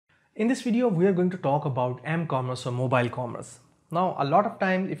In this video, we are going to talk about m-commerce or mobile commerce. Now, a lot of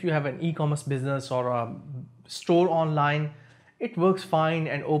times if you have an e-commerce business or a store online, it works fine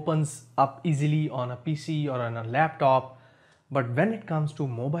and opens up easily on a PC or on a laptop. But when it comes to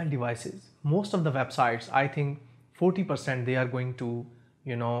mobile devices, most of the websites, I think 40% they are going to,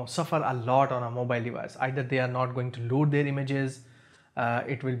 suffer a lot on a mobile device. Either they are not going to load their images,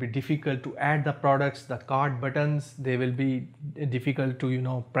 it will be difficult to add the products, the cart buttons, they will be difficult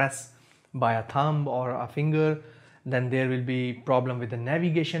to press by a thumb or a finger. Then there will be problem with the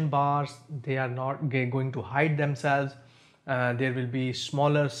navigation bars, they are not going to hide themselves. There will be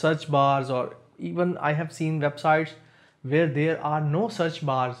smaller search bars, or even I have seen websites where there are no search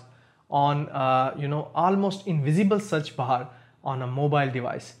bars on almost invisible search bar on a mobile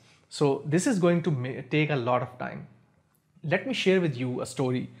device. So this is going to take a lot of time. Let me share with you a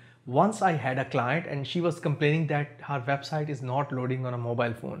story. Once I had a client and she was complaining that her website is not loading on a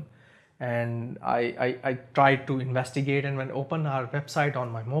mobile phone. And I tried to investigate, and when I opened her website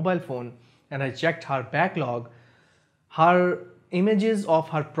on my mobile phone and I checked her backlog, her images of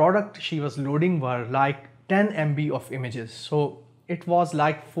her product she was loading were like 10 MB of images. So it was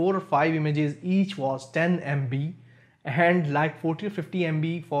like 4 or 5 images, each was 10 MB, and like 40 or 50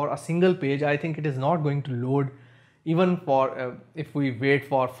 MB for a single page. I think it is not going to load even for if we wait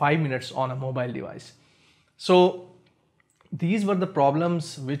for 5 minutes on a mobile device. So these were the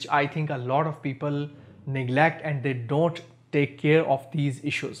problems which I think a lot of people neglect, and they don't take care of these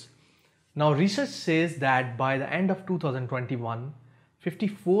issues. Now research says that by the end of 2021,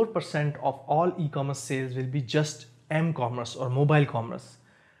 54% of all e-commerce sales will be just m-commerce or mobile commerce.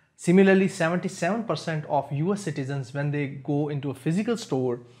 Similarly, 77% of US citizens, when they go into a physical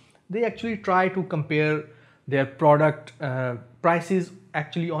store, they actually try to compare their product prices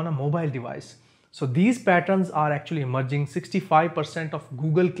actually on a mobile device. So these patterns are actually emerging. 65% of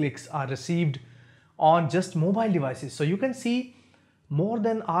Google clicks are received on just mobile devices. So you can see more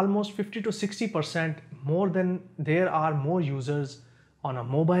than almost 50 to 60% more than there are more users on a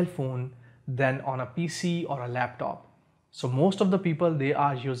mobile phone than on a PC or a laptop. So most of the people, they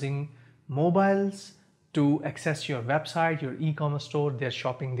are using mobiles to access your website, your e-commerce store, they're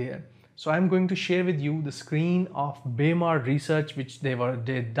shopping there. So I'm going to share with you the screen of Biannual research which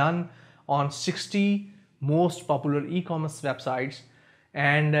they've done on 60 most popular e-commerce websites.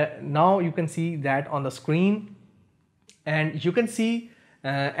 And now you can see that on the screen, and you can see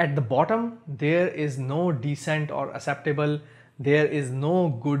at the bottom there is no decent or acceptable, there is no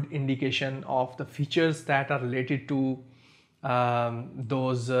good indication of the features that are related to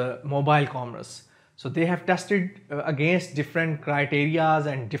those mobile commerce. So they have tested against different criterias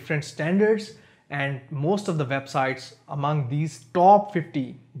and different standards, and most of the websites among these top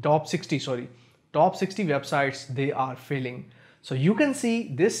 60 websites, they are failing. So you can see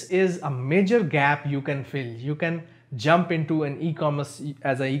this is a major gap you can fill. You can jump into an e-commerce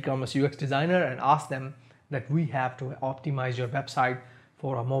as an e-commerce UX designer and ask them that we have to optimize your website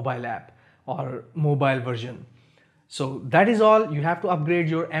for a mobile app or mobile version. So that is all. You have to upgrade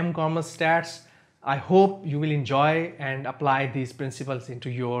your m-commerce stats. I hope you will enjoy and apply these principles into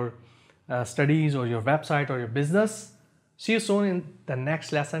your studies or your website or your business. See you soon in the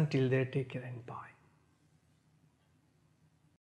next lesson. Till there, take care and bye.